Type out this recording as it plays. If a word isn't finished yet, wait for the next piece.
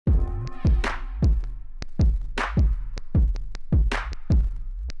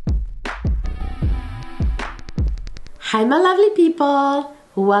Hi my lovely people,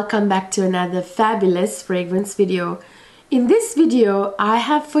 welcome back to another fabulous fragrance video. In this video I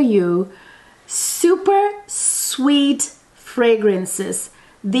have for you super sweet fragrances,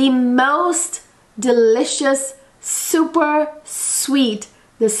 the most delicious, super sweet,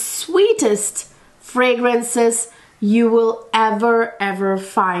 the sweetest fragrances you will ever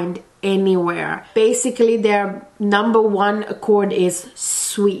find anywhere. Basically their number one accord is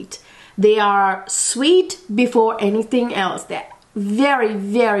sweet. They are sweet before anything else. They're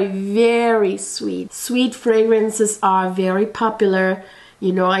very sweet. Sweet fragrances are very popular.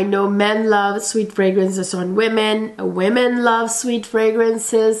 You know, I know men love sweet fragrances on women. Women love sweet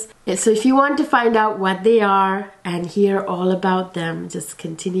fragrances. So if you want to find out what they are and hear all about them, just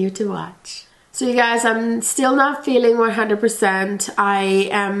continue to watch. So you guys, I'm still not feeling 100%. I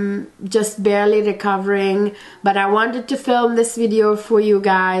am just barely recovering, but I wanted to film this video for you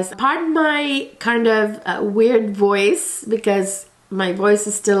guys. Pardon my kind of weird voice because my voice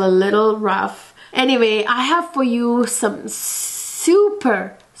is still a little rough. Anyway, I have for you some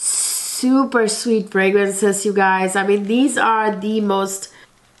super sweet fragrances, you guys. I mean, these are the most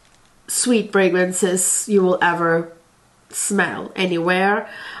sweet fragrances you will ever smell anywhere.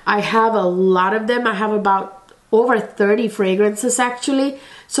 I have a lot of them. I have about over 30 fragrances actually.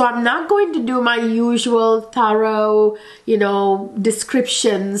 So I'm not going to do my usual thorough, you know,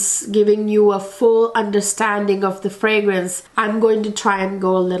 descriptions giving you a full understanding of the fragrance. I'm going to try and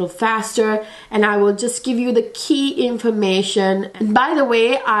go a little faster and I will just give you the key information. And by the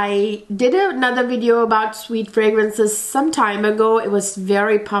way, I did another video about sweet fragrances some time ago. It was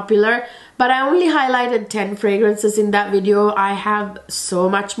very popular, but I only highlighted 10 fragrances in that video. I have so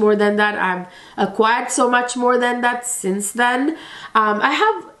much more than that. I've acquired so much more than that since then. I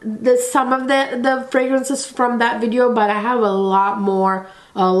have some of the fragrances from that video, but I have a lot more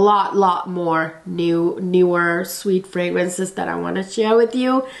newer sweet fragrances that I want to share with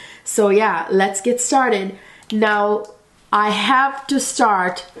you. So yeah, let's get started. Now, I have to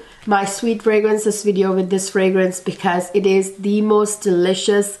start my sweet fragrances video with this fragrance because it is the most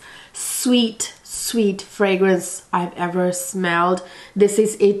delicious sweet fragrance I've ever smelled. This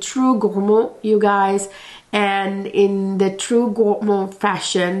is a true gourmand, you guys, and in the true gourmand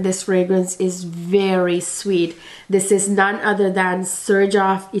fashion, this fragrance is very sweet. This is none other than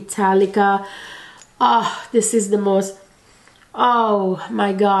Sergioff Italica. Oh, this is the most, oh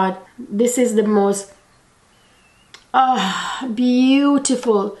my god, this is the most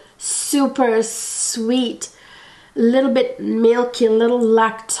beautiful, super sweet, a little bit milky, a little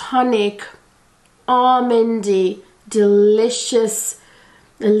lactonic, almondy, delicious,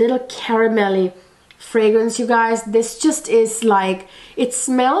 a little caramelly fragrance, you guys. This just is like, it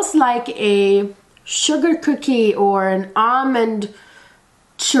smells like a sugar cookie or an almond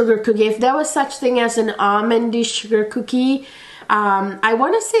sugar cookie. If there was such thing as an almondy sugar cookie, I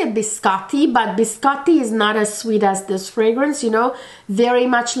want to say a biscotti, but biscotti is not as sweet as this fragrance, you know, very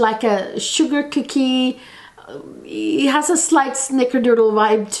much like a sugar cookie. It has a slight snickerdoodle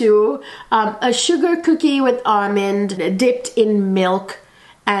vibe too. A sugar cookie with almond dipped in milk,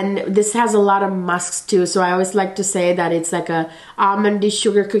 and this has a lot of musks too. So I always like to say that it's like a almondy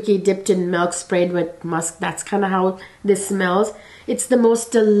sugar cookie dipped in milk sprayed with musk. That's kind of how this smells. It's the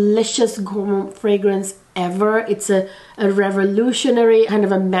most delicious gourmand fragrance ever. It's a revolutionary kind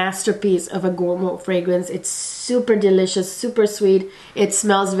of a masterpiece of a gourmand fragrance. It's super delicious, super sweet. It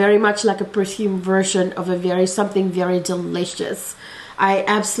smells very much like a perfume version of a something very delicious. I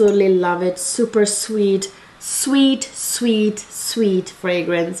absolutely love it. Super sweet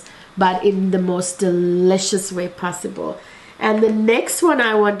fragrance, but in the most delicious way possible. And the next one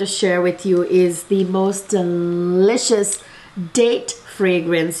I want to share with you is the most delicious date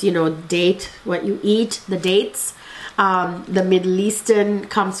fragrance. You know, date, what you eat, the dates. The Middle Eastern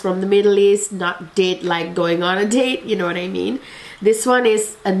comes from the Middle East, not date like going on a date, you know what I mean. This one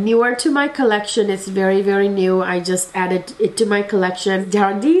is newer to my collection. It's very new. I just added it to my collection.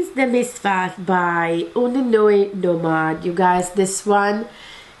 Jardins de Misfat by Nuit Nomad. You guys, this one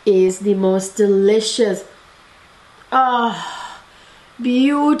is the most delicious,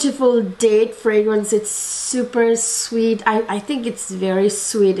 beautiful date fragrance. It's super sweet. I think it's very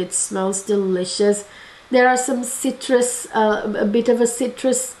sweet. It smells delicious. There are some citrus, a bit of a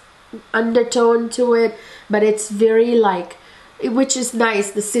citrus undertone to it, but it's very like, which is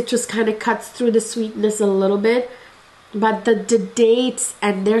nice. The citrus kind of cuts through the sweetness a little bit, but the dates,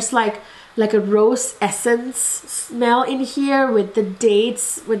 and there's like a rose essence smell in here with the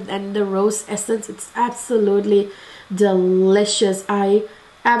dates and the rose essence. It's absolutely delicious. I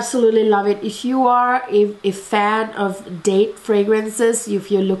absolutely love it. If you are a fan of date fragrances, if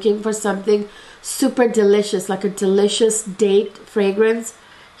you're looking for something super delicious, like a delicious date fragrance.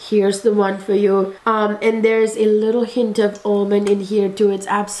 Here's the one for you. And there's a little hint of almond in here too. It's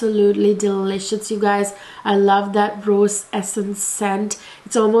absolutely delicious, you guys. I love that rose essence scent.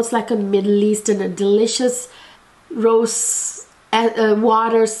 It's almost like a Middle Eastern, a delicious rose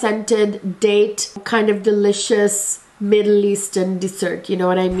water scented date, kind of delicious Middle Eastern dessert. You know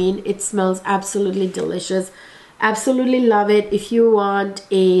what I mean? It smells absolutely delicious. Absolutely love it. If you want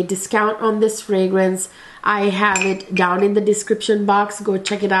a discount on this fragrance, I have it down in the description box. Go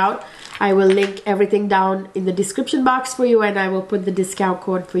check it out. I will link everything down in the description box for you, and I will put the discount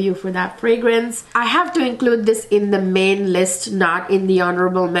code for you for that fragrance. I have to include this in the main list, not in the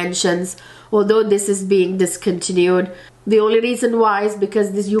honorable mentions, although this is being discontinued. The only reason why is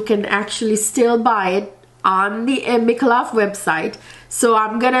because this, you can actually still buy it on the Mikolov website. So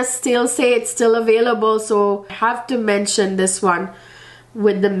I'm gonna still say it's still available, so I have to mention this one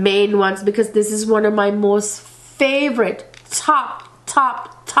with the main ones because this is one of my most favorite top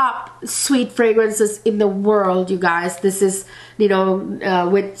sweet fragrances in the world, you guys. This is, you know,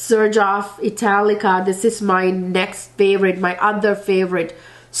 with Giorgio Italica, this is my next favorite, my other favorite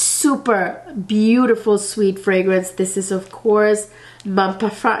super beautiful sweet fragrance. This is of course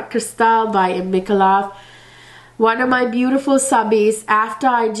Mampa Crystal by Mikolov. One of my beautiful subbies. After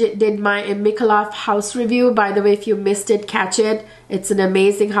I did my Mikolov house review, by the way, if you missed it, catch it. It's an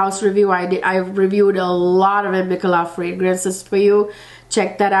amazing house review. I reviewed a lot of Mikolov fragrances for you.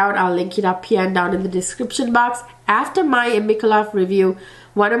 Check that out. I'll link it up here and down in the description box. After my Mikolov review,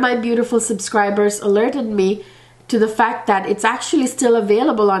 one of my beautiful subscribers alerted me to the fact that it's actually still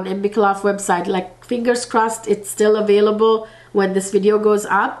available on Mikolov website. Like, fingers crossed it's still available when this video goes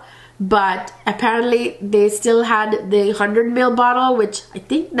up. But apparently they still had the 100ml bottle, which I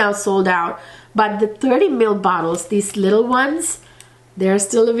think now sold out. But the 30ml bottles, these little ones, they're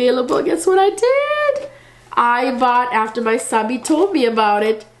still available. Guess what I did? I bought, after my subby told me about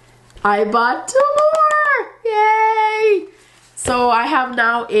it, I bought 2 more. Yay! So I have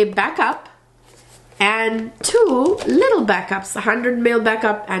now a backup and 2 little backups, 100ml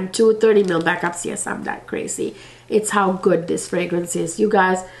backup and 2 30ml backups. Yes, I'm that crazy. It's how good this fragrance is, you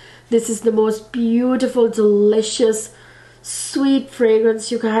guys. This is the most beautiful, delicious, sweet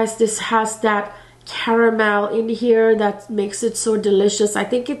fragrance, you guys. This has that caramel in here that makes it so delicious. I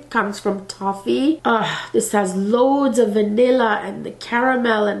think it comes from toffee. This has loads of vanilla and the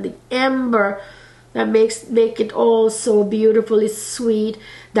caramel and the amber that make it all so beautifully sweet.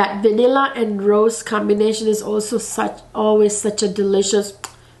 That vanilla and rose combination is also always such a delicious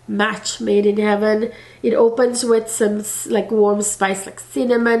match made in heaven. It opens with some like warm spice like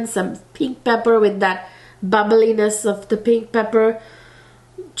cinnamon, some pink pepper with that bubbliness of the pink pepper.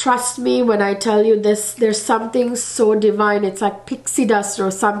 Trust me when I tell you this, there's something so divine. It's like pixie dust or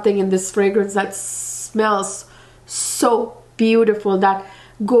something in this fragrance that smells so beautiful. That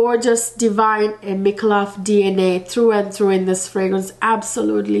gorgeous, divine and Mikolov DNA through and through in this fragrance.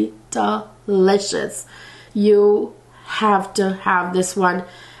 Absolutely delicious. You have to have this one.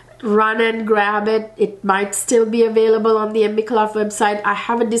 Run and grab it. It might still be available on the Mikolov website. I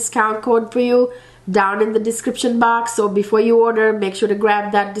have a discount code for you down in the description box. So before you order, make sure to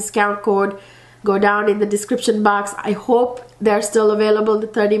grab that discount code. Go down in the description box. I hope they're still available, the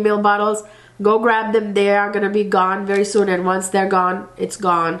 30ml bottles. Go grab them. They are going to be gone very soon. And once they're gone, it's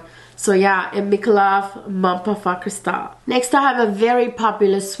gone. So yeah, Mikolov Mampa Crystal. Next, I have a very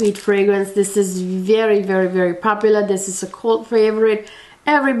popular sweet fragrance. This is very popular. This is a cult favorite.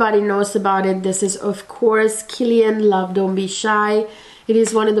 Everybody knows about it. This is of course Kilian Love Don't Be Shy. It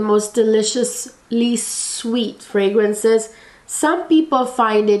is one of the most deliciously sweet fragrances. Some people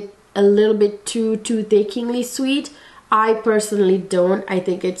find it a little bit too achingly sweet. I personally don't. I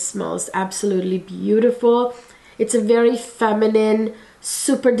think it smells absolutely beautiful. It's a very feminine,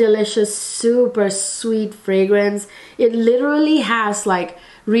 super delicious, super sweet fragrance. It literally has like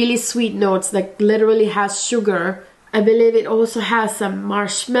really sweet notes, like literally has sugar. I believe it also has some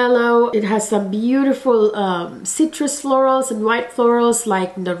marshmallow. It has some beautiful citrus florals and white florals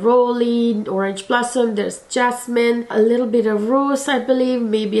like neroli, orange blossom. There's jasmine, a little bit of rose, I believe,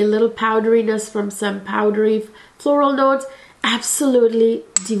 maybe a little powderiness from some powdery floral notes. Absolutely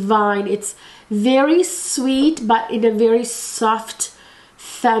divine. It's very sweet, but in a very soft,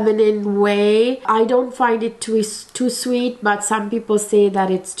 feminine way. I don't find it too sweet, but some people say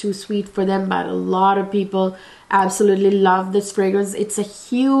that it's too sweet for them. But a lot of people absolutely love this fragrance. It's a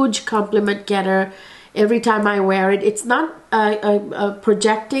huge compliment getter every time I wear it. It's not a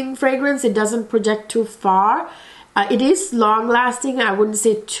projecting fragrance. It doesn't project too far. It is long lasting. I wouldn't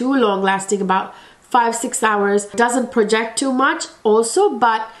say too long lasting, about 5-6 hours. It doesn't project too much also,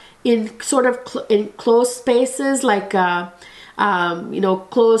 but in sort of in close spaces, like you know,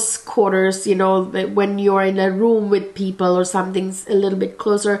 close quarters, you know, when you're in a room with people or something's a little bit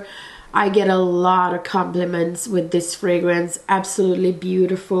closer. I get a lot of compliments with this fragrance. Absolutely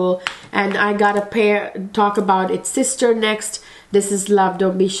beautiful. And I gotta talk about its sister next. This is Love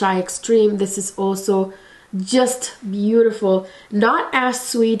Don't Be Shy Extreme. This is also just beautiful. Not as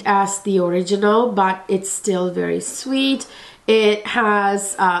sweet as the original, but it's still very sweet. It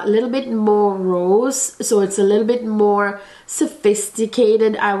has a little bit more rose, so it's a little bit more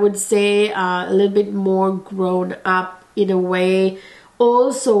sophisticated, I would say, a little bit more grown up in a way.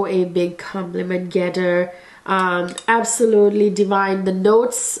 Also a big compliment getter. Absolutely divine. The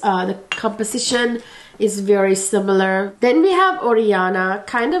notes, the composition is very similar. Then we have Oriana,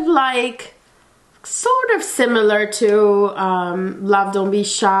 kind of like, sort of similar to Love Don't Be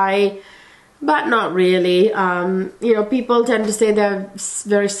Shy, but not really. You know, people tend to say they're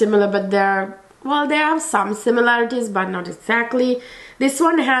very similar, but well, they have some similarities, but not exactly. This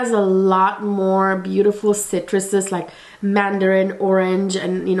one has a lot more beautiful citruses like mandarin, orange,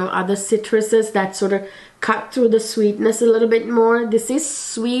 and you know, other citruses that sort of cut through the sweetness a little bit more. This is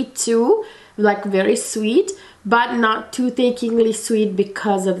sweet too, like very sweet, but not toothacheingly sweet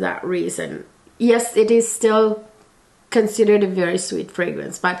because of that reason. Yes, it is still considered a very sweet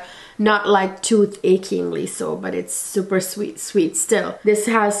fragrance, but not like tooth-achingly so, but it's super sweet still. This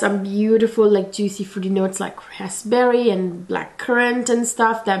has some beautiful like juicy fruity notes like raspberry and blackcurrant and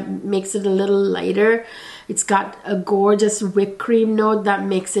stuff that makes it a little lighter. It's got a gorgeous whipped cream note that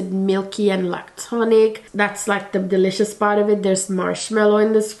makes it milky and lactonic. That's like the delicious part of it. There's marshmallow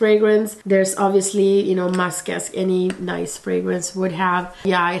in this fragrance. There's obviously, you know, musk, as any nice fragrance would have.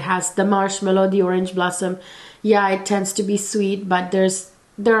 Yeah, it has the marshmallow, the orange blossom. Yeah, it tends to be sweet, but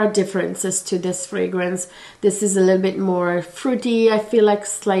there are differences to this fragrance. This is a little bit more fruity. I feel like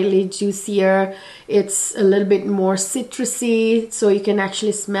slightly juicier. It's a little bit more citrusy, so you can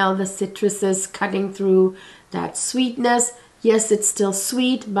actually smell the citruses cutting through that sweetness. Yes, it's still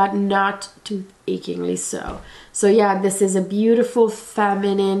sweet, but not too achingly so. So yeah, this is a beautiful,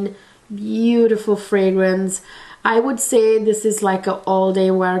 feminine, beautiful fragrance. I would say this is like an all-day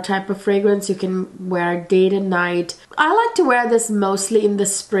wear type of fragrance. You can wear day to night. I like to wear this mostly in the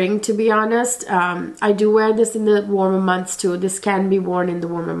spring, to be honest. I do wear this in the warmer months too. This can be worn in the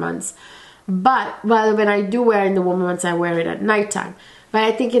warmer months. But well, when I do wear in the warmer months, I wear it at nighttime. But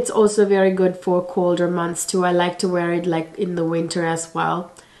I think it's also very good for colder months too. I like to wear it like in the winter as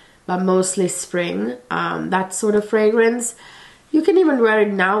well, but mostly spring. That sort of fragrance. You can even wear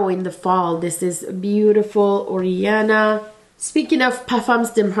it now in the fall. This is beautiful Oriana. Speaking of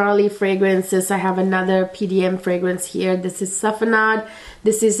Parfums de Marly fragrances, I have another PDM fragrance here. This is Safenade.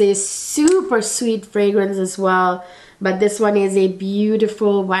 This is a super sweet fragrance as well, but this one is a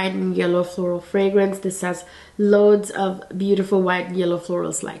beautiful white and yellow floral fragrance. This has loads of beautiful white and yellow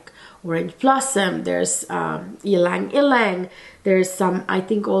florals like orange blossom. There's ylang ylang. There's some, I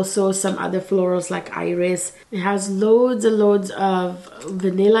think also some other florals like iris. It has loads and loads of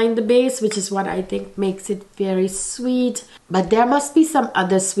vanilla in the base, which is what I think makes it very sweet. But there must be some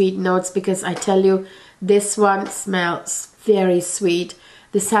other sweet notes, because I tell you, this one smells very sweet.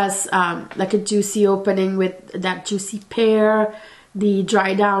 This has like a juicy opening with that juicy pear. The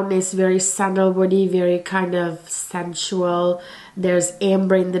dry down is very sandalwoody, very kind of sensual. There's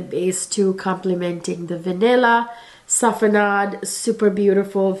amber in the base too, complementing the vanilla. Safenade, super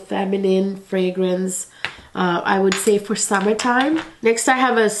beautiful, feminine fragrance. I would say for summertime. Next I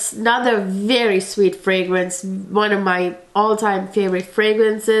have another very sweet fragrance, one of my all-time favorite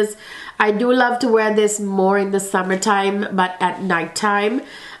fragrances. I do love to wear this more in the summertime, but at nighttime,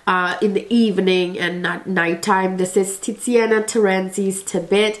 in the evening and not nighttime. This is Tiziana Terenzi's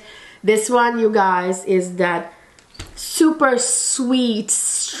Tibet. This one, you guys, is that super sweet,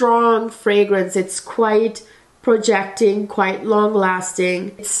 strong fragrance. It's quite projecting, quite long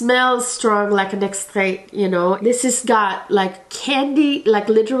lasting. It smells strong like an extrait, you know. This has got like candy, like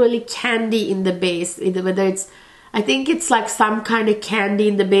literally candy in the base. Whether it's, I think it's like some kind of candy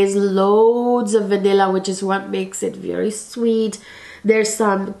in the base, loads of vanilla, which is what makes it very sweet. There's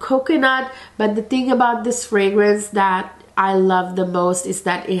some coconut, but the thing about this fragrance that I love the most is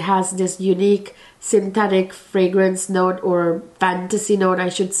that it has this unique synthetic fragrance note, or fantasy note I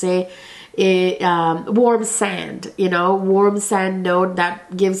should say. Warm sand, you know, warm sand note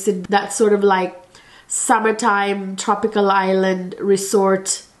that gives it that sort of like summertime tropical island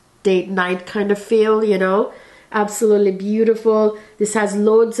resort date night kind of feel, you know. Absolutely beautiful. This has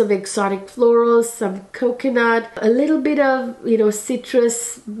loads of exotic florals, some coconut, a little bit of, you know,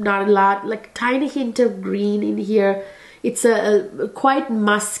 citrus, not a lot, like a tiny hint of green in here. It's a quite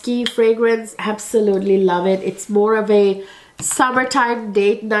musky fragrance. Absolutely love it. It's more of a summertime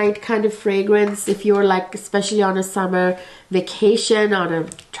date night kind of fragrance. If you're like, especially on a summer vacation on a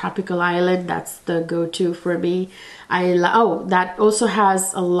tropical island, that's the go-to for me. Oh, that also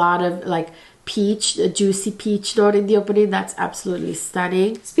has a lot of like peach, a juicy peach note in the opening. That's absolutely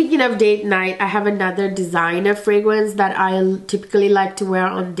stunning. Speaking of date night, I have another designer fragrance that I typically like to wear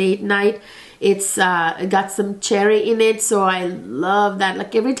on date night. It's got some cherry in it, so I love that.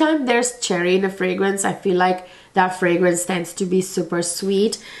 Like every time there's cherry in a fragrance, I feel like that fragrance tends to be super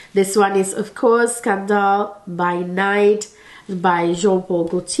sweet. This one is, of course, Scandal by Night by Jean-Paul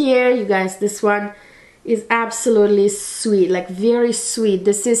Gaultier. You guys, this one is absolutely sweet, like very sweet.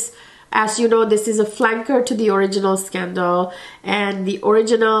 This is, as you know, this is a flanker to the original Scandal, and the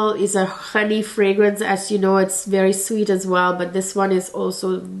original is a honey fragrance. As you know, it's very sweet as well, but this one is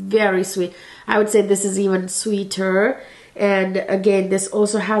also very sweet. I would say this is even sweeter. And again, this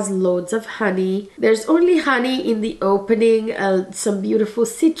also has loads of honey. There's only honey in the opening, some beautiful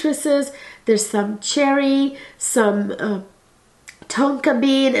citruses. There's some cherry, some tonka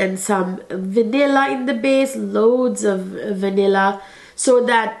bean, and some vanilla in the base, loads of vanilla. So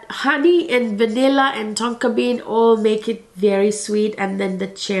that honey and vanilla and tonka bean all make it very sweet. And then the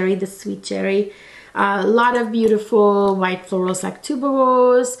cherry, the sweet cherry. A lot of beautiful white florals like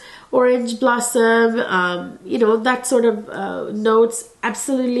tuberose, orange blossom, you know, that sort of notes.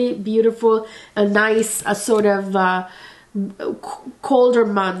 Absolutely beautiful. A nice sort of colder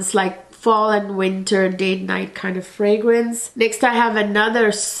months like fall and winter date night kind of fragrance. Next I have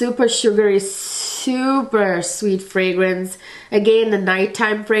another super sugary, super sweet fragrance. Again, a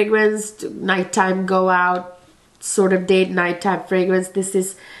nighttime fragrance, nighttime go out sort of date nighttime fragrance. This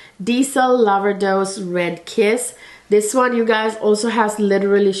is Diesel Loverdose Red Kiss. This one, you guys, also has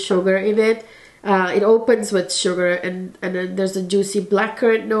literally sugar in it. It opens with sugar, and then there's a juicy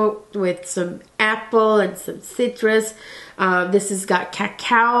blackcurrant note with some apple and some citrus. This has got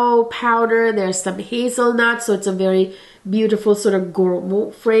cacao powder. There's some hazelnut, so it's a very beautiful sort of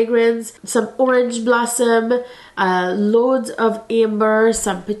gourmet fragrance. Some orange blossom, loads of amber,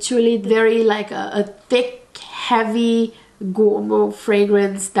 some patchouli. Very like a thick, heavy gourmet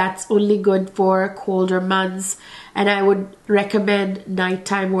fragrance that's only good for colder months, and I would recommend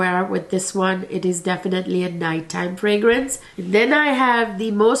nighttime wear with this one. It is definitely a nighttime fragrance. And then I have the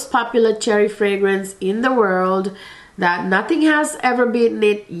most popular cherry fragrance in the world that nothing has ever beaten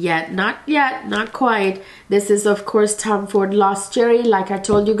it yet. Not yet, not quite. This is, of course, Tom Ford Lost Cherry. Like I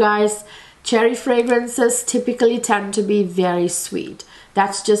told you guys, cherry fragrances typically tend to be very sweet.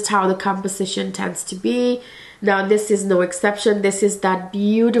 That's just how the composition tends to be. Now this is no exception. This is that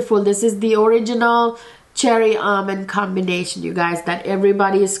beautiful, this is the original cherry almond combination, you guys, that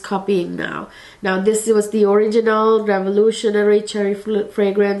everybody is copying now. Now this was the original revolutionary cherry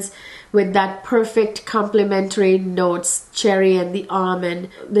fragrance with that perfect complementary notes, cherry and the almond.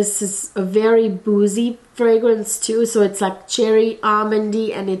 This is a very boozy fragrance too, so it's like cherry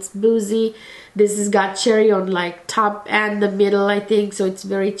almondy and it's boozy. This has got cherry on like top and the middle, I think, so it's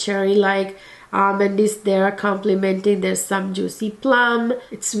very cherry like. Almond is there complementing. There's some juicy plum.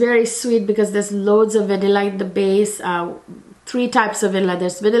 It's very sweet because there's loads of vanilla in the base. 3 types of vanilla.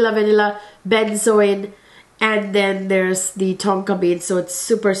 There's vanilla, benzoin, and then there's the tonka bean, so it's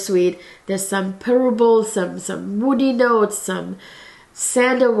super sweet. There's some peruble, some woody notes, some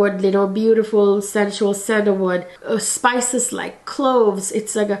sandalwood, you know, beautiful sensual sandalwood, spices like cloves.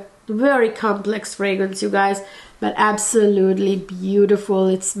 It's like a very complex fragrance, you guys, but absolutely beautiful.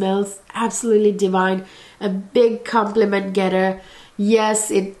 It smells absolutely divine. A big compliment getter.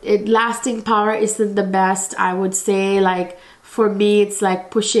 Yes, it lasting power isn't the best. I would say, like, for me it's like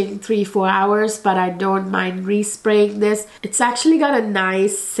pushing 3-4 hours, but I don't mind respraying this. It's actually got a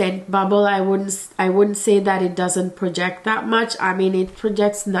nice scent bubble. I wouldn't say that it doesn't project that much. I mean, it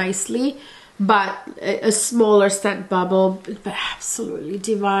projects nicely, but a smaller scent bubble. But absolutely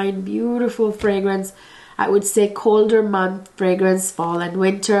divine, beautiful fragrance. I would say colder month fragrance, fall and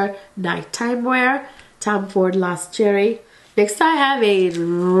winter, nighttime wear, Tom Ford Lost Cherry. Next I have a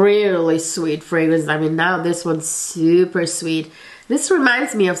really sweet fragrance. I mean, now this one's super sweet. This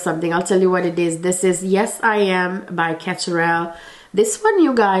reminds me of something. I'll tell you what it is. This is Yes I Am by Cacharel. This one,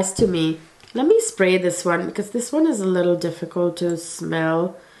 you guys, to me, let me spray this one because this one is a little difficult to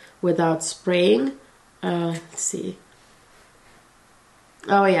smell without spraying. Let's see.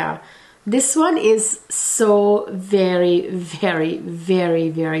 Oh yeah. This one is so very, very, very,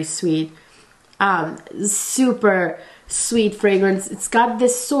 very sweet. Super sweet fragrance. It's got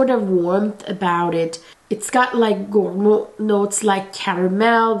this sort of warmth about it. It's got like gourmet notes like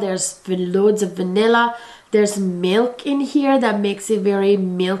caramel. There's loads of vanilla. There's milk in here that makes it very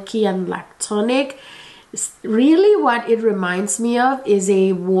milky and lactonic. Really what it reminds me of is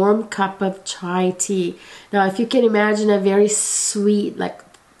a warm cup of chai tea. Now if you can imagine a very sweet, like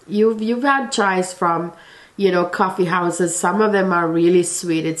you've had chais from, you know, coffee houses. Some of them are really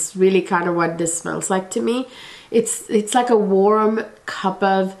sweet. It's really kind of what this smells like to me. It's like a warm cup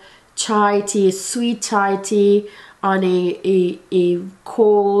of chai tea, sweet chai tea on a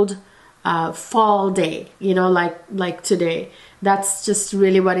cold fall day, you know, like today. That's just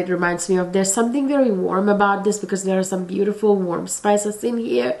really what it reminds me of. There's something very warm about this because there are some beautiful warm spices in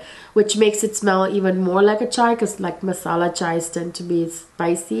here, which makes it smell even more like a chai, because like masala chais tend to be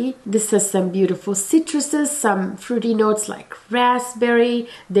spicy. This has some beautiful citruses, some fruity notes like raspberry.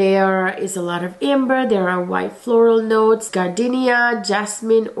 There is a lot of amber. There are white floral notes, gardenia,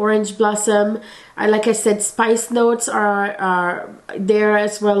 jasmine, orange blossom. Like I said, spice notes are there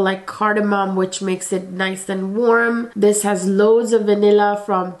as well, like cardamom, which makes it nice and warm. This has loads of vanilla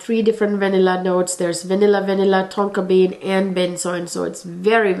from 3 different vanilla notes. There's vanilla, tonka bean, and benzoin, so it's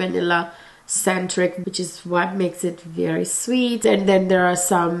very vanilla centric, which is what makes it very sweet. And then there are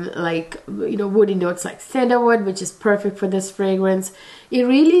some, like, you know, woody notes like sandalwood, which is perfect for this fragrance. It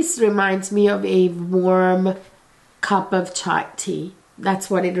really reminds me of a warm cup of chai tea.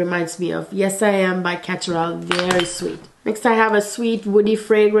 That's what it reminds me of. Yes, I Am by Cacciarel. Very sweet. Next, I have a sweet woody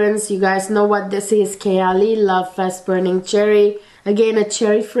fragrance. You guys know what this is. Kayali Love Fest Burning Cherry. Again, a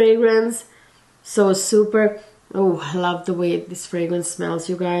cherry fragrance. So super. Oh, I love the way this fragrance smells,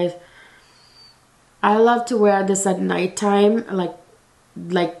 you guys. I love to wear this at nighttime.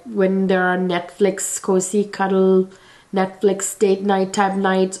 Like when there are Netflix cozy cuddle, Netflix date night type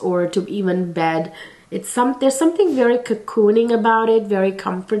nights, or to even bed. There's something very cocooning about it, very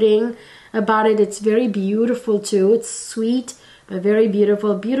comforting about it. It's very beautiful too. It's sweet, but very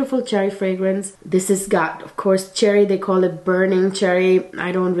beautiful, beautiful cherry fragrance. This has got, of course, cherry. They call it burning cherry.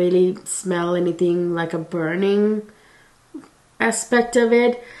 I don't really smell anything like a burning aspect of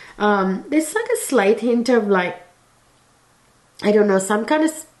it. There's like a slight hint of, like, I don't know, some kind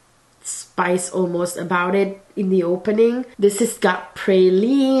of spice almost about it in the opening. This has got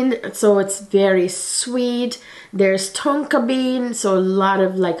praline, so it's very sweet. There's tonka bean, so a lot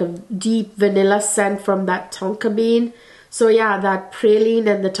of like a deep vanilla scent from that tonka bean. So yeah, that praline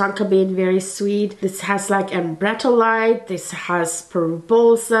and the tonka bean, very sweet. This has like ambretolite. This has Peru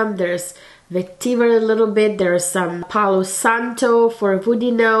balsam. There's vetiver a little bit. There's some Palo Santo for a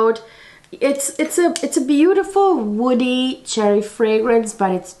woody note. It's a beautiful woody cherry fragrance,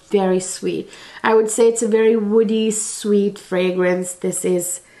 but it's very sweet. I would say it's a very woody, sweet fragrance. This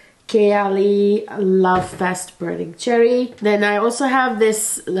is Kayali Love Fest Burning Cherry. Then I also have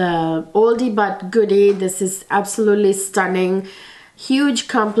this oldie but goodie. This is absolutely stunning. Huge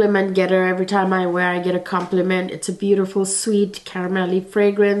compliment getter. Every time I wear, I get a compliment. It's a beautiful, sweet, caramelly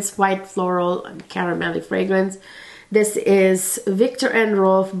fragrance, white floral and caramelly fragrance. This is Victor and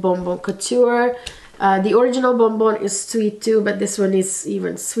Rolf Bonbon Couture. The original bonbon is sweet too, but this one is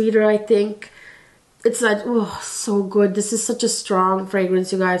even sweeter, I think. It's like, oh, so good. This is such a strong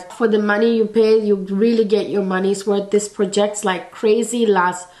fragrance, you guys. For the money you pay, you really get your money's worth. This projects like crazy,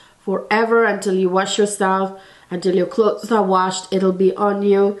 lasts forever until you wash yourself, until your clothes are washed. It'll be on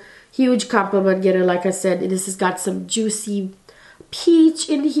you. Huge compliment getter, like I said. This has got some juicy peach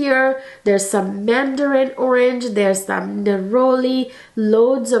in here. There's some mandarin orange. There's some neroli.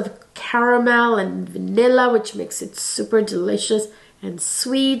 Loads of caramel and vanilla, which makes it super delicious and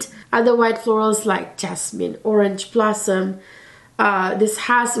sweet. Other white florals like jasmine, orange blossom. This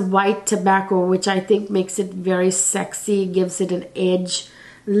has white tobacco, which I think makes it very sexy, gives it an edge.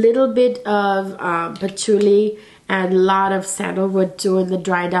 Little bit of patchouli and a lot of sandalwood too, and the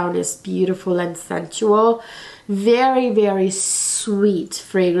dry down is beautiful and sensual. Very, very sweet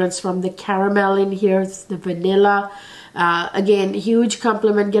fragrance from the caramel in here. It's the vanilla. Again, huge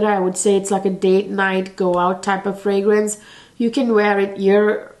compliment getter. I would say it's like a date night, go out type of fragrance. You can wear it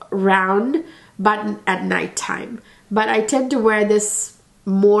year round, but at nighttime. But I tend to wear this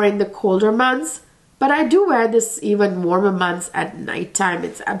more in the colder months. But I do wear this even warmer months at nighttime.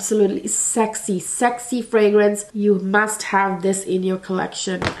 It's absolutely sexy, sexy fragrance. You must have this in your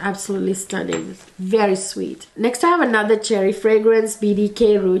collection. Absolutely stunning. Very sweet. Next I have another cherry fragrance,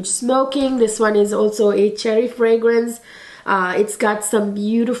 BDK Rouge Smoking. This one is also a cherry fragrance. It's got some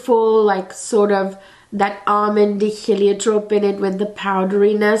beautiful, like, sort of that almondy heliotrope in it with the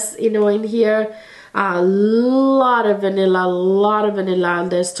powderiness, you know, in here. A lot of vanilla.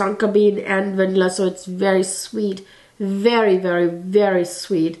 There's tonka bean and vanilla, so it's very sweet. Very, very, very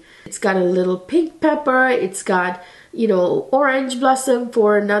sweet. It's got a little pink pepper. It's got you know, orange blossom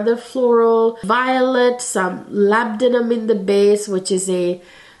for another floral, violet, some labdanum in the base, which is a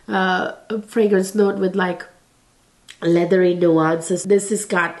fragrance note with like leathery nuances. This has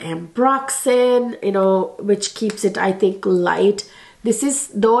got ambroxan, you know, which keeps it, I think, light. This is,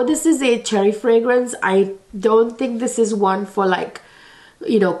 though this is a cherry fragrance, I don't think this is one for like,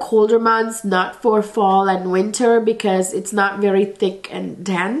 you know, colder months, not for fall and winter, because it's not very thick and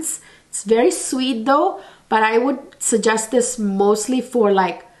dense. It's very sweet though, but I would suggest this mostly for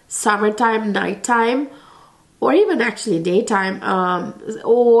like summertime, nighttime, or even actually daytime,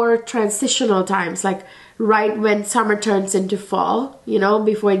 or transitional times, like right when summer turns into fall, you know,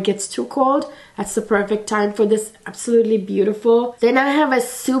 before it gets too cold. That's the perfect time for this. Absolutely beautiful. Then I have a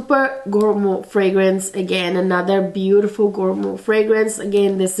super gourmand fragrance. Again, another beautiful gourmand fragrance.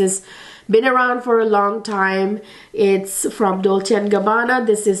 Again, this has been around for a long time. It's from Dolce & Gabbana.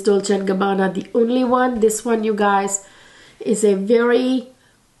 This is Dolce & Gabbana, the only one. This one, you guys, is a very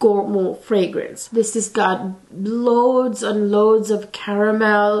gourmand fragrance. This has got loads and loads of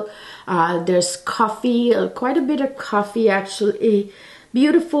caramel. There's coffee, quite a bit of coffee actually.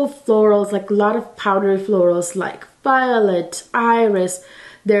 Beautiful florals, like a lot of powdery florals like violet, iris.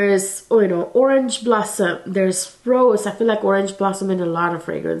 There's, you know, orange blossom. There's rose. I feel like orange blossom in a lot of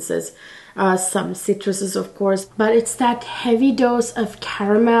fragrances. Some citruses, of course. But it's that heavy dose of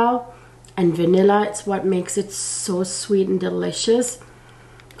caramel and vanilla. It's what makes it so sweet and delicious.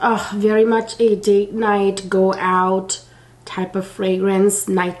 Very much a date night, go out type of fragrance,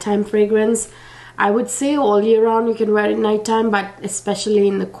 nighttime fragrance. I would say all year round you can wear it nighttime, but especially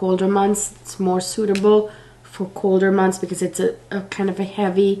in the colder months, it's more suitable for colder months because it's a kind of a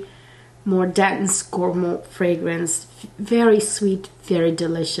heavy, more dense gourmand fragrance. Very sweet, very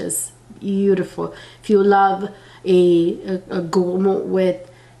delicious, beautiful. If you love a gourmand with,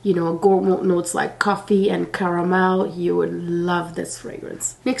 you know, gourmand notes like coffee and caramel, you would love this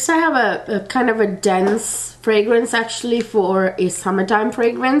fragrance. Next I have a kind of a dense fragrance actually for a summertime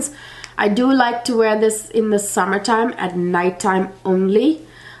fragrance. I do like to wear this in the summertime at nighttime only,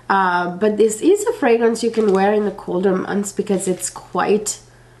 but this is a fragrance you can wear in the colder months because it's quite,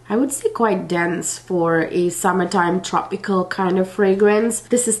 I would say, quite dense for a summertime tropical kind of fragrance.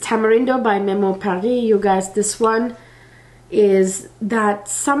 This is Tamarindo by Memo Paris. You guys, this one is that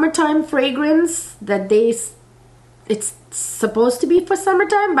summertime fragrance that it's supposed to be for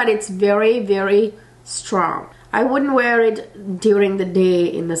summertime, but it's very, very strong. I wouldn't wear it during the day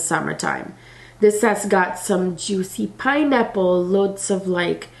in the summertime. This has got some juicy pineapple, loads of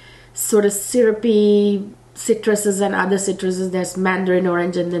like sort of syrupy citruses and other citruses. There's mandarin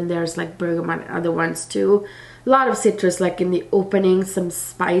orange and then there's like bergamot and other ones too. A lot of citrus, like in the opening, some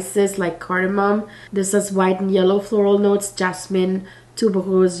spices like cardamom. This has white and yellow floral notes, jasmine,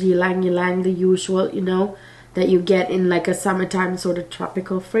 tuberose, ylang ylang, the usual, you know, that you get in like a summertime sort of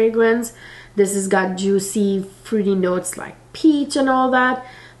tropical fragrance. This has got juicy, fruity notes like peach and all that,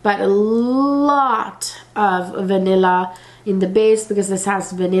 but a lot of vanilla in the base because this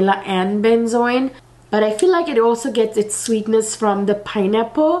has vanilla and benzoin. But I feel like it also gets its sweetness from the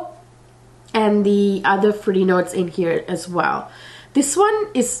pineapple and the other fruity notes in here as well. This one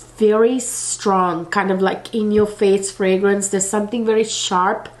is very strong, kind of like in your face fragrance. There's something very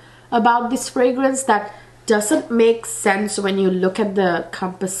sharp about this fragrance that doesn't make sense when you look at the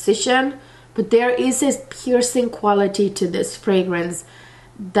composition, but there is a piercing quality to this fragrance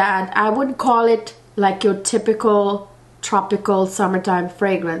that I wouldn't call it like your typical tropical summertime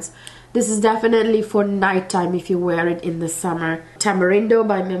fragrance. This is definitely for nighttime if you wear it in the summer. Tamarindo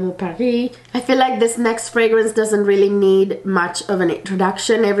by Memo Paris. I feel like this next fragrance doesn't really need much of an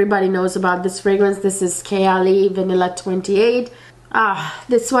introduction. Everybody knows about this fragrance. This is Kayali Vanilla 28.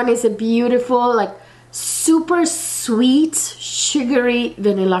 This one is a beautiful, like super sweet, sugary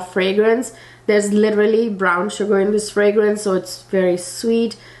vanilla fragrance. There's literally brown sugar in this fragrance, so it's very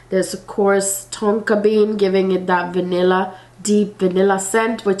sweet. There's of course tonka bean giving it that vanilla, deep vanilla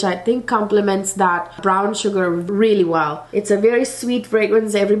scent, which I think complements that brown sugar really well. It's a very sweet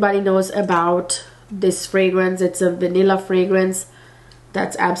fragrance. Everybody knows about this fragrance. It's a vanilla fragrance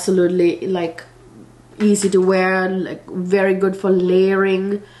that's absolutely like easy to wear, like very good for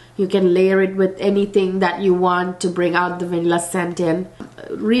layering. You can layer it with anything that you want to bring out the vanilla scent in.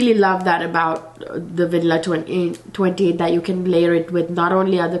 Really love that about the Vanilla 28, that you can layer it with not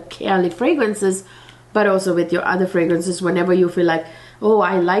only other Kayali fragrances, but also with your other fragrances. Whenever you feel like, oh,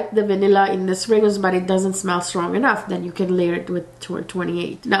 I like the vanilla in this fragrance, but it doesn't smell strong enough, then you can layer it with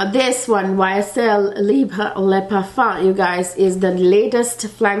 28. Now this one, YSL Libre Le Parfum, you guys, is the latest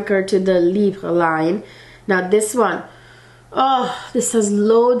flanker to the Libre line. Now this one, Oh, this has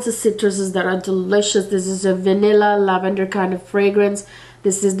loads of citruses that are delicious. This is a vanilla lavender kind of fragrance.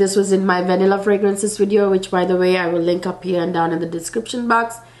 This was in my vanilla fragrances video, which by the way I will link up here and down in the description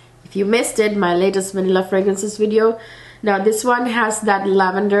box if you missed it, my latest vanilla fragrances video. Now this one has that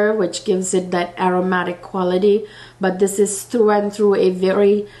lavender, which gives it that aromatic quality, but this is through and through a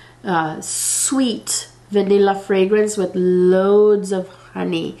very sweet vanilla fragrance with loads of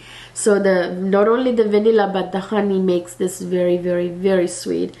honey. So not only the vanilla but the honey makes this very, very, very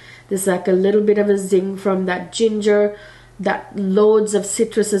sweet. There's like a little bit of a zing from that ginger, that loads of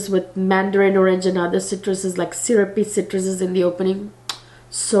citruses with mandarin orange and other citruses, like syrupy citruses in the opening.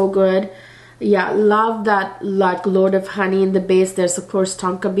 So good. Yeah, love that like load of honey in the base. There's of course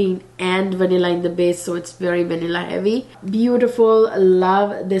tonka bean and vanilla in the base, so it's very vanilla heavy. Beautiful.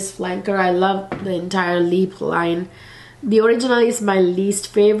 Love this flanker. I love the entire Leap line. The original is my least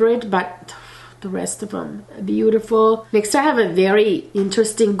favorite, but the rest of them are beautiful. Next I have a very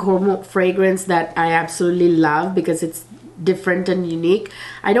interesting gourmet fragrance that I absolutely love because it's different and unique.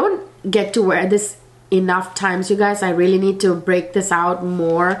 I don't get to wear this enough times, you guys. I really need to break this out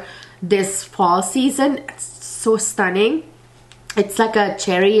more this fall season. It's so stunning. It's like a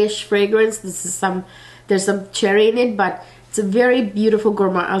cherry-ish fragrance. There's some cherry in it, but it's a very beautiful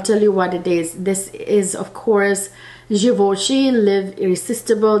gourmet. I'll tell you what it is. This is of course Giorgio Live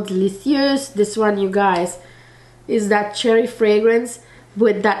Irresistible Delicieux. This one, you guys, is that cherry fragrance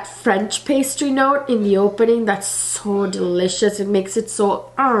with that French pastry note in the opening. That's so delicious. It makes it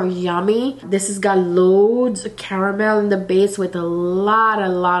so yummy. This has got loads of caramel in the base with a lot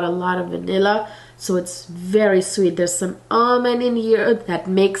of vanilla. So it's very sweet. There's some almond in here that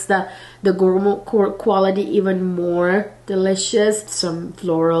makes the gourmet quality even more delicious. Some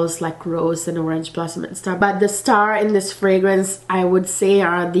florals like rose and orange blossom and stuff. But the star in this fragrance, I would say,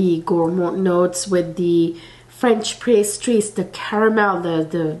 are the gourmet notes with the French pastries, the caramel,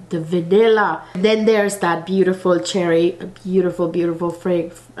 the vanilla. Then there's that beautiful cherry, beautiful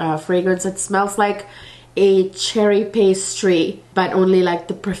fragrance. It smells like a cherry pastry, but only like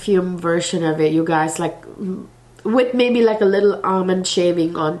the perfume version of it, you guys, like with maybe like a little almond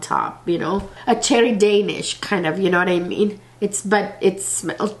shaving on top, you know, a cherry Danish kind of, you know what I mean? It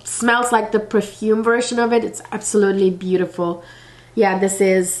smells like the perfume version of it. It's absolutely beautiful. Yeah, this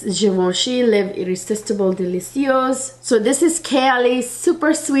is Givenchy Live Irresistible Delicieux. So this is Kayali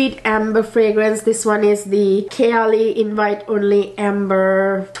Super Sweet Amber fragrance. This one is the Kayali Invite Only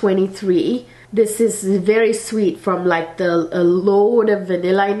Amber 23. This is very sweet, from like a load of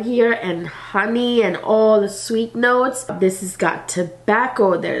vanilla in here and honey and all the sweet notes. This has got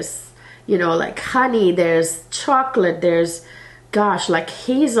tobacco, there's, you know, like honey, there's chocolate, there's, gosh, like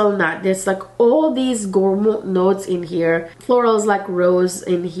hazelnut. There's like all these gourmet notes in here. Florals like rose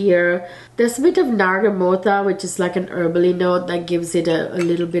in here. There's a bit of nargamota, which is like an herbally note that gives it a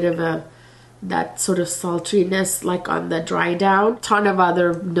little bit of that sort of sultriness like on the dry down. Ton of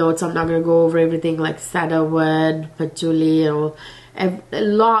other notes. I'm not going to go over everything, like sandalwood, patchouli, a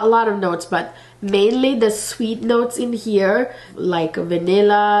lot of notes, but mainly the sweet notes in here, like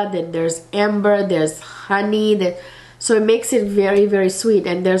vanilla, then there's amber, there's honey, so it makes it very, very sweet.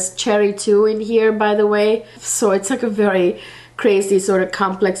 And there's cherry too in here, by the way. So it's like a very crazy sort of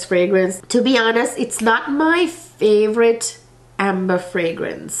complex fragrance. To be honest, it's not my favorite amber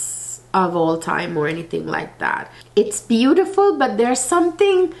fragrance of all time or anything like that. It's beautiful, but there's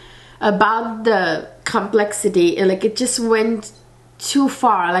something about the complexity, like it just went too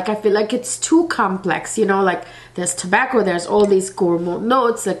far. Like I feel like it's too complex, you know, like there's tobacco, there's all these gourmet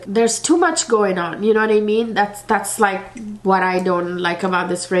notes, like there's too much going on, you know what I mean? That's like what I don't like about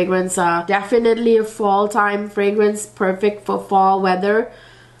this fragrance. Definitely a fall time fragrance, perfect for fall weather.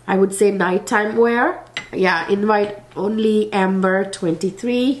 I would say nighttime wear. Yeah, Invite Only Amber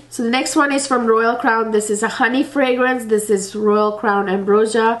 23. So the next one is from Royal Crown. This is a honey fragrance. This is Royal Crown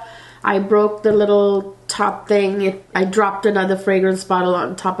Ambrosia. I broke the little top thing. I dropped another fragrance bottle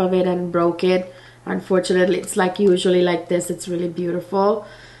on top of it and broke it. Unfortunately, it's like usually like this. It's really beautiful.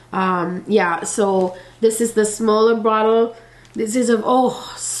 Yeah, so this is the smaller bottle. This is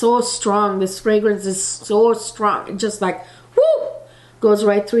so strong. This fragrance is so strong. It just like whoo, goes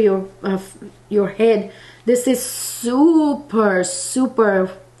right through your head. This is super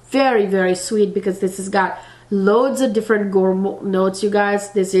very, very sweet because this has got loads of different gourmet notes, you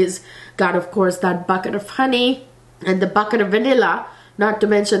guys. This is got, of course, that bucket of honey and the bucket of vanilla, not to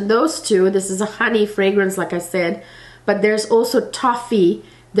mention those two. This is a honey fragrance, like I said, but there's also toffee,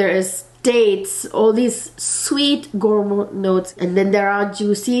 there is dates, all these sweet gourmet notes, and then there are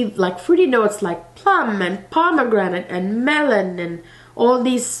juicy, like fruity notes like plum and pomegranate and melon and all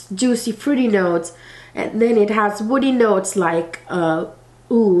these juicy fruity notes. And then it has woody notes like oud,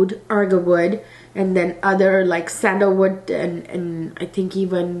 argawood, and then other like sandalwood and I think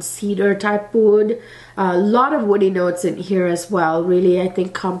even cedar type wood. A lot of woody notes in here as well. Really, I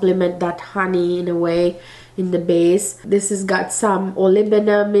think complement that honey in a way in the base. This has got some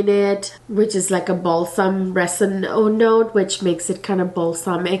olibanum in it, which is like a balsam resin note, which makes it kind of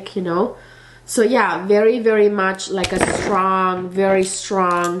balsamic, you know. So yeah, very much like a strong, very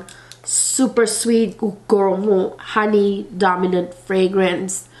strong, super sweet gourmand honey dominant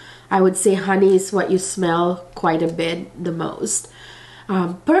fragrance. I would say honey is what you smell quite a bit the most.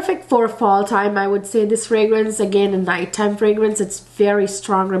 Perfect for fall time, I would say. This fragrance, again, a nighttime fragrance. It's very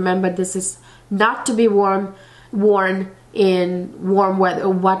strong. Remember, this is not to be worn in warm weather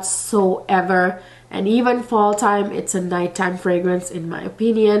whatsoever. And even fall time, it's a nighttime fragrance in my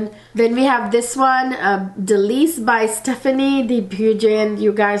opinion. Then we have this one, Delice by Stephanie de Puget.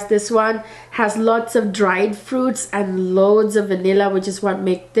 You guys, this one has lots of dried fruits and loads of vanilla, which is what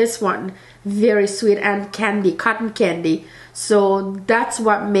make this one very sweet, and candy, cotton candy. So that's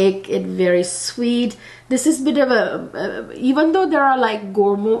what make it very sweet. This is a bit of a, even though there are like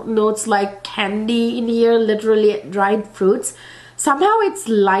gourmand notes like candy in here, literally dried fruits, somehow it's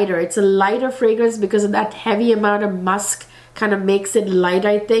lighter. It's a lighter fragrance because of that heavy amount of musk kind of makes it light,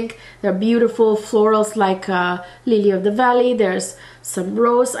 I think. There are beautiful florals like Lily of the Valley. There's some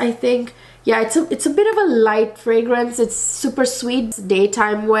rose, I think. Yeah, it's a bit of a light fragrance. It's super sweet. It's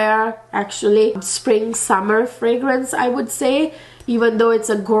daytime wear, actually. Spring, summer fragrance, I would say. Even though it's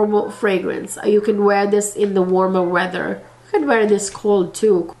a gourmand fragrance. You can wear this in the warmer weather. You can wear this cold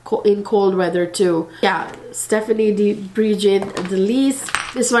too, in cold weather too. Yeah, Stephanie de Puget Delice.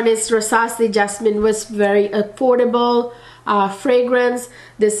 This one is Rasasi Jasmine Wisp, very affordable fragrance.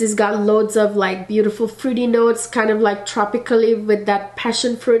 This has got loads of like beautiful fruity notes, kind of like tropically with that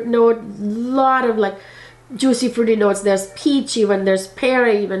passion fruit note. Lot of like juicy fruity notes. There's peach, even there's pear,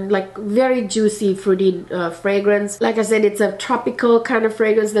 even like very juicy fruity fragrance. Like I said, it's a tropical kind of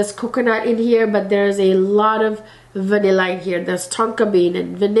fragrance. There's coconut in here, but there's a lot of vanilla in here. There's tonka bean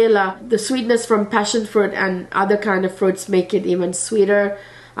and vanilla. The sweetness from passion fruit and other kind of fruits make it even sweeter.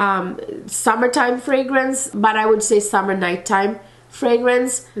 Summertime fragrance, but I would say summer nighttime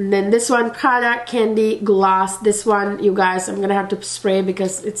fragrance. And then this one, Cognac Candy Gloss. This one, you guys, I'm gonna have to spray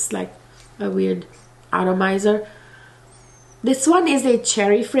because it's like a weird atomizer. This one is a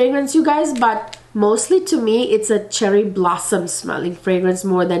cherry fragrance, you guys, but mostly to me it's a cherry blossom smelling fragrance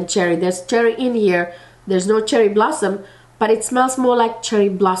more than cherry. There's cherry in here, there's no cherry blossom, but it smells more like cherry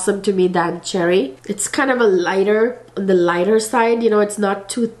blossom to me than cherry. It's kind of a lighter, on the lighter side, you know. It's not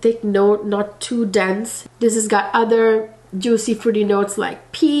too thick note, not too dense. This has got other juicy fruity notes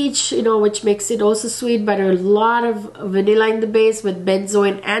like peach, you know, which makes it also sweet, but a lot of vanilla in the base with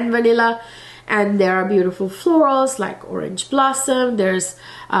benzoin and vanilla. And there are beautiful florals like orange blossom. There's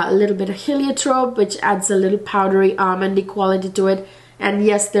a little bit of heliotrope, which adds a little powdery almondy quality to it. And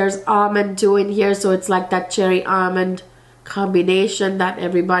yes, there's almond too in here, so it's like that cherry almond combination that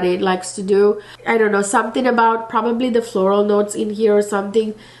everybody likes to do. I don't know, something about probably the floral notes in here or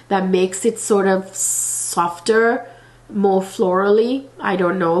something that makes it sort of softer, more florally. I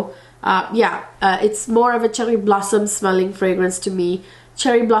don't know. It's more of a cherry blossom smelling fragrance to me.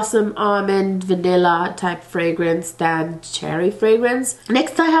 Cherry blossom, almond, vanilla type fragrance than cherry fragrance.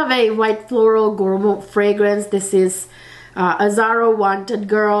 Next I have a white floral gourmand fragrance. This is Azaro Wanted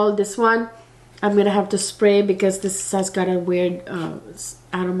Girl. This one I'm gonna have to spray because this has got a weird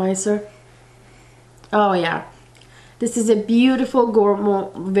atomizer. Oh yeah, this is a beautiful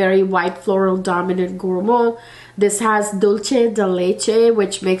gourmand, very white floral dominant gourmand. This has dulce de leche,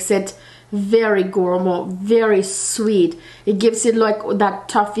 which makes it very gourmand, very sweet. It gives it like that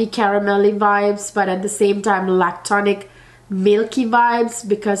toffee caramelly vibes, but at the same time lactonic milky vibes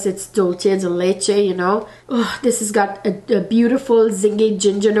because it's dulce de leche, you know. This has got a beautiful zingy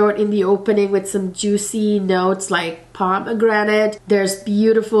ginger note in the opening with some juicy notes like pomegranate. There's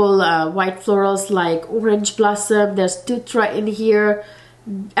beautiful white florals like orange blossom. There's tutra in here.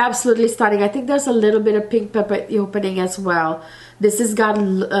 Absolutely stunning. I think there's a little bit of pink pepper at the opening as well. This has got,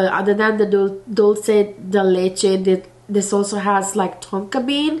 other than the dulce de leche, this also has like tonka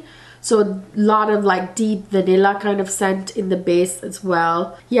bean. So a lot of like deep vanilla kind of scent in the base as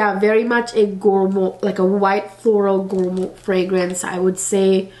well. Yeah, very much a gourmand, like a white floral gourmand fragrance. I would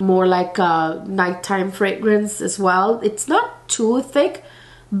say more like a nighttime fragrance as well. It's not too thick,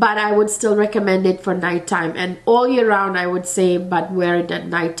 but I would still recommend it for nighttime and all year round, I would say, but wear it at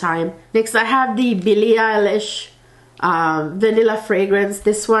nighttime. Next I have the Billie Eilish vanilla fragrance.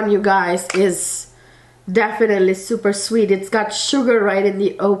 This one, you guys, is Definitely super sweet. It's got sugar right in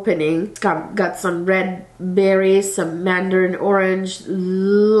the opening. It's got some red berries, some mandarin orange,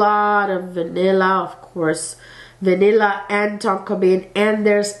 lot of vanilla, of course. Vanilla and tonka bean, and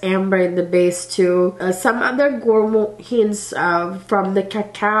there's amber in the base too. Some other gourmet hints from the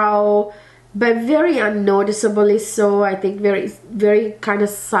cacao, but very unnoticeably so. I think very kind of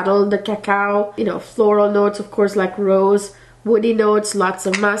subtle, the cacao. You know, floral notes, of course, like rose, woody notes, lots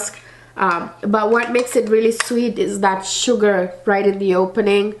of musk. But what makes it really sweet is that sugar right in the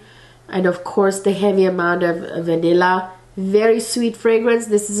opening, and of course the heavy amount of vanilla. Very sweet fragrance.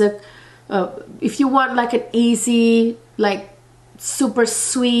 This is if you want like an easy, like super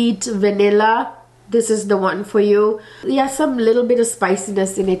sweet vanilla, this is the one for you. Yeah, some little bit of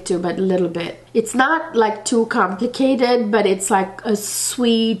spiciness in it too, but a little bit. It's not like too complicated, but it's like a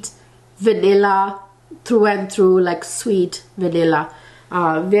sweet vanilla through and through, like sweet vanilla.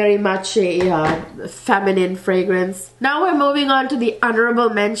 Very much a feminine fragrance. Now we're moving on to the honorable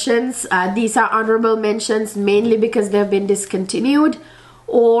mentions. These are honorable mentions mainly because they've been discontinued,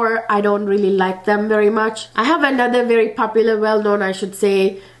 or I don't really like them very much. I have another very popular, well-known, I should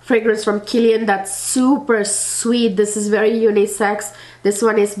say, fragrance from Kilian that's super sweet. This is very unisex. This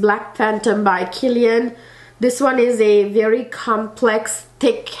one is Black Phantom by Kilian. This one is a very complex,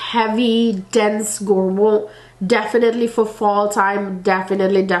 thick, heavy, dense gourmand. Definitely for fall time.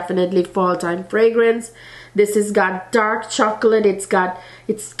 Definitely fall time fragrance. This has got dark chocolate. It's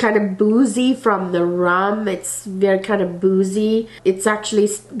kind of boozy from the rum. It's very kind of boozy. It's actually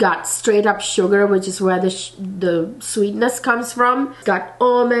got straight up sugar, which is where the sweetness comes from. It's got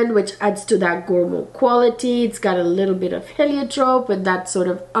almond, which adds to that gourmet quality. It's got a little bit of heliotrope with that sort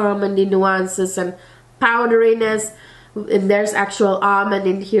of almondy nuances and powderiness. And there's actual almond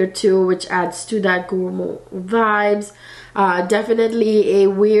in here too, which adds to that gourmet vibes. Definitely a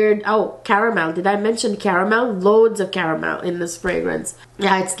weird, caramel. Did I mention caramel? Loads of caramel in this fragrance.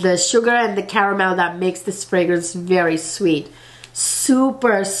 Yeah, it's the sugar and the caramel that makes this fragrance very sweet.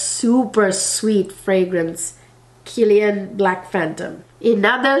 Super sweet fragrance. Kilian Black Phantom.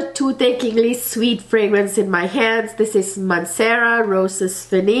 Another toothachingly sweet fragrance in my hands. This is Mancera Roses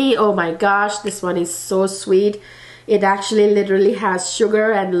Finis. Oh my gosh, this one is so sweet. It actually literally has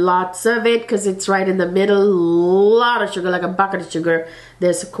sugar and lots of it because it's right in the middle. Lot of sugar, like a bucket of sugar.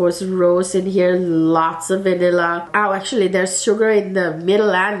 There's of course rose in here, lots of vanilla. Oh, actually there's sugar in the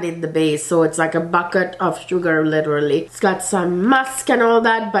middle and in the base, so it's like a bucket of sugar literally. It's got some musk and all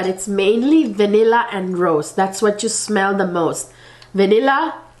that, but it's mainly vanilla and rose. That's what you smell the most.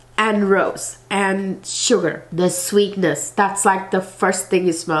 Vanilla and rose and sugar. The sweetness, that's like the first thing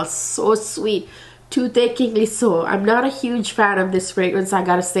you smell. So sweet. Toothachingly so. I'm not a huge fan of this fragrance, I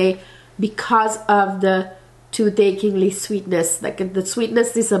gotta say, because of the toothachingly sweetness. Like the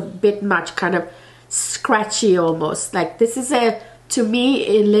sweetness is a bit much, kind of scratchy almost. Like this is to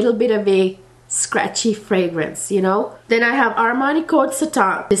me, a little bit of a scratchy fragrance, you know. Then I have Armani Code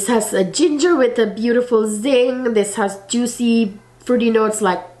Satin. This has a ginger with a beautiful zing. This has juicy fruity notes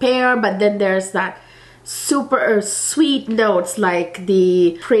like pear, but then there's that super sweet notes like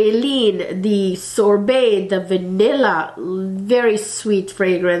the praline, the sorbet, the vanilla. Very sweet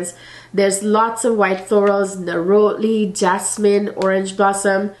fragrance. There's lots of white florals, neroli, jasmine, orange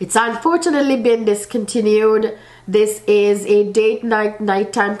blossom. It's unfortunately been discontinued. This is a date night,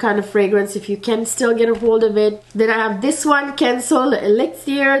 nighttime kind of fragrance if you can still get a hold of it. Then I have this one, Kenzo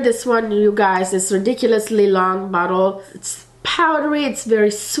Elixir. This one, you guys, is ridiculously long bottle. It's powdery, it's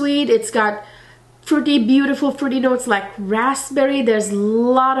very sweet. It's got fruity, beautiful fruity notes like raspberry. There's a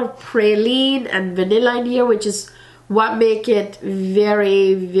lot of praline and vanilla in here, which is what make it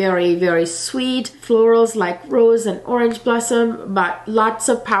very sweet. Florals like rose and orange blossom, but lots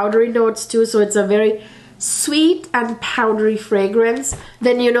of powdery notes too, so it's a very sweet and powdery fragrance.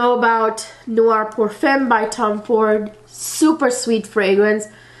 Then you know about Noir pour Femme by Tom Ford. Super sweet fragrance.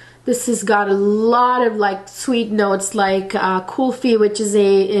 This has got a lot of like sweet notes like kulfi, which is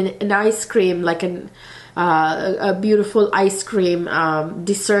an ice cream, like a beautiful ice cream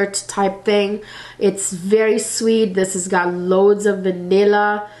dessert type thing. It's very sweet. This has got loads of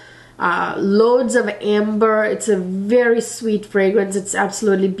vanilla, loads of amber. It's a very sweet fragrance. It's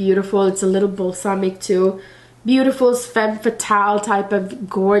absolutely beautiful. It's a little balsamic too. Beautiful femme fatale type of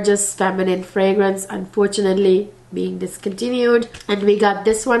gorgeous feminine fragrance. Unfortunately being discontinued. And we got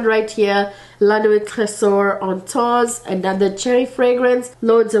this one right here, La Nuit Tresor en Tause, another cherry fragrance.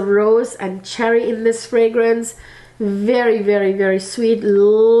 Loads of rose and cherry in this fragrance. Very sweet.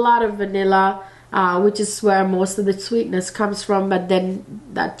 Lot of vanilla. which is where most of the sweetness comes from, but then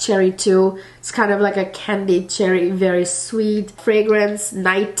that cherry too. It's kind of like a candied cherry, very sweet fragrance,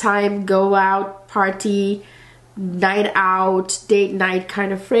 nighttime, go out, party, night out, date night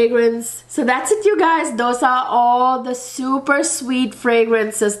kind of fragrance. So that's it, you guys. Those are all the super sweet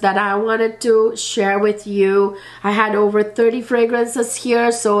fragrances that I wanted to share with you. I had over 30 fragrances here,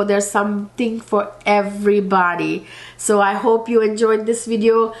 so there's something for everybody. So I hope you enjoyed this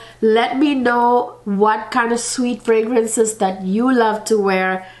video. Let me know what kind of sweet fragrances that you love to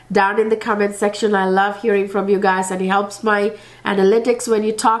wear down in the comment section. I love hearing from you guys, and it helps my analytics when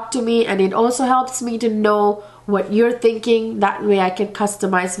you talk to me, and it also helps me to know what you're thinking. That way I can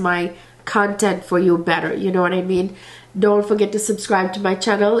customize my content for you better, you know what I mean? Don't forget to subscribe to my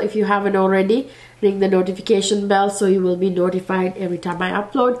channel if you haven't already. Ring the notification bell so you will be notified every time I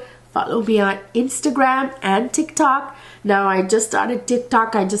upload. Follow me on Instagram and TikTok. Now I just started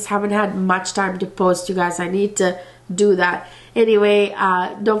TikTok. I just haven't had much time to post, you guys. I need to do that. Anyway,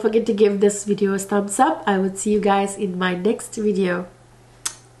 don't forget to give this video a thumbs up. I will see you guys in my next video.